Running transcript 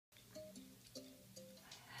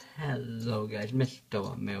Hello guys,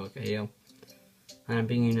 Mr. America here, and I'm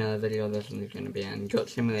bringing you another video. This one is going to be on Goat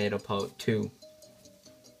Simulator Part 2.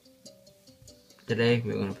 Today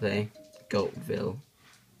we're going to play Goatville.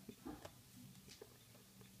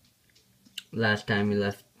 Last time we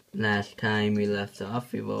left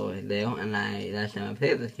off, we were there, and last time I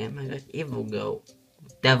played this game, I got Evil Goat,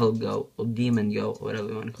 Devil Goat, or Demon Goat, or whatever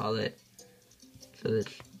you want to call it. So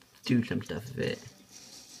let's do some stuff with it.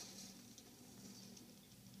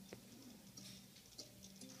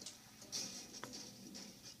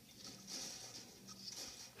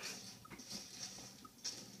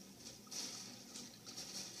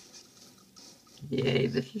 Yay,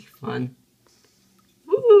 this is fun.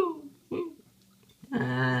 Woo! Woo!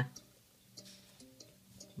 Where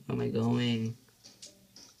am I going?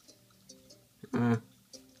 You're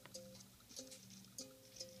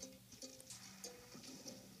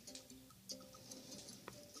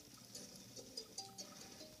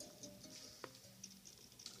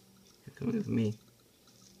coming with me.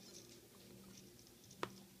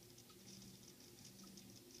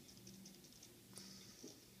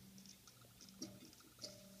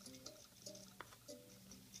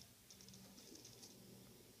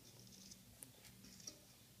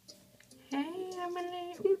 Hey,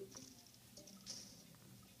 Emily.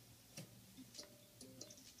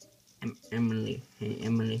 Emily. Hey,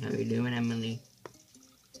 Emily. How you doing, Emily?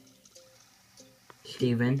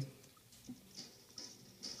 Steven.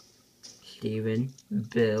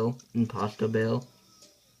 Bill. Imposter Bill.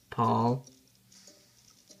 Paul.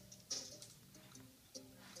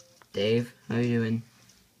 Dave. How you doing?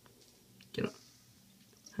 Get up.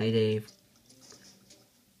 Hi, Dave.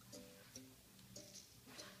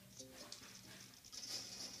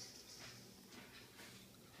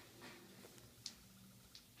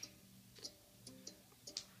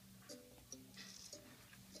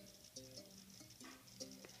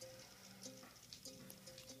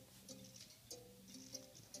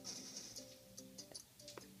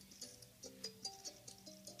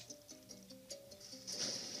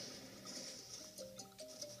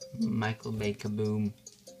 Michael Bay Kaboom.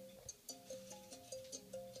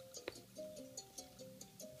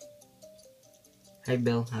 Hey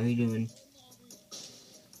Bill, how you doing?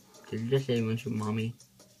 Did you just say you want your mommy?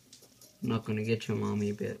 I'm not gonna get your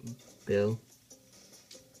mommy, Bill.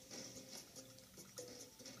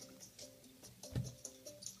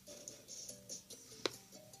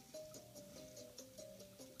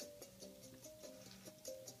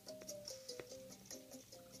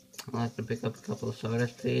 I'd like to pick up a couple of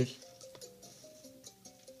sodas, please.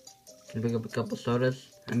 Can you pick up a couple of sodas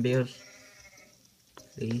and beers?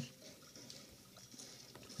 Please.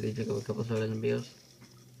 Please pick up a couple of sodas and beers.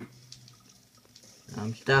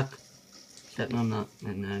 I'm stuck. No, I'm not.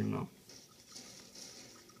 No, no.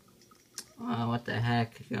 Oh, what the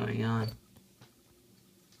heck is going on?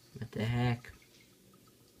 What the heck?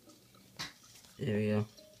 There we go.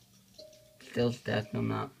 Still stuck. No, I'm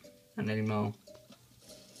not. Not anymore.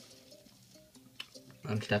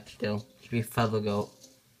 I'm stuck still. Should be Feather Goat.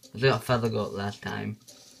 I got Feather Goat last time.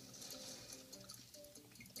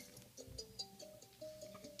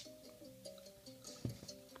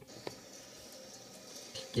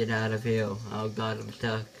 Get out of here. Oh god, I'm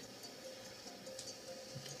stuck.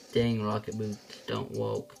 Dang rocket boots don't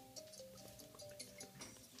work.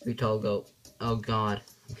 Be tall goat. Oh god,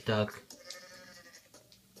 I'm stuck.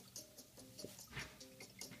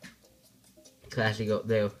 Classy goat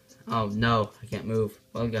there. Oh no, I can't move.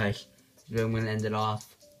 Well guys, I'm gonna end it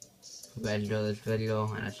off. Hope you guys enjoyed this video,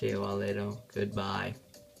 and I'll see you all later. Goodbye.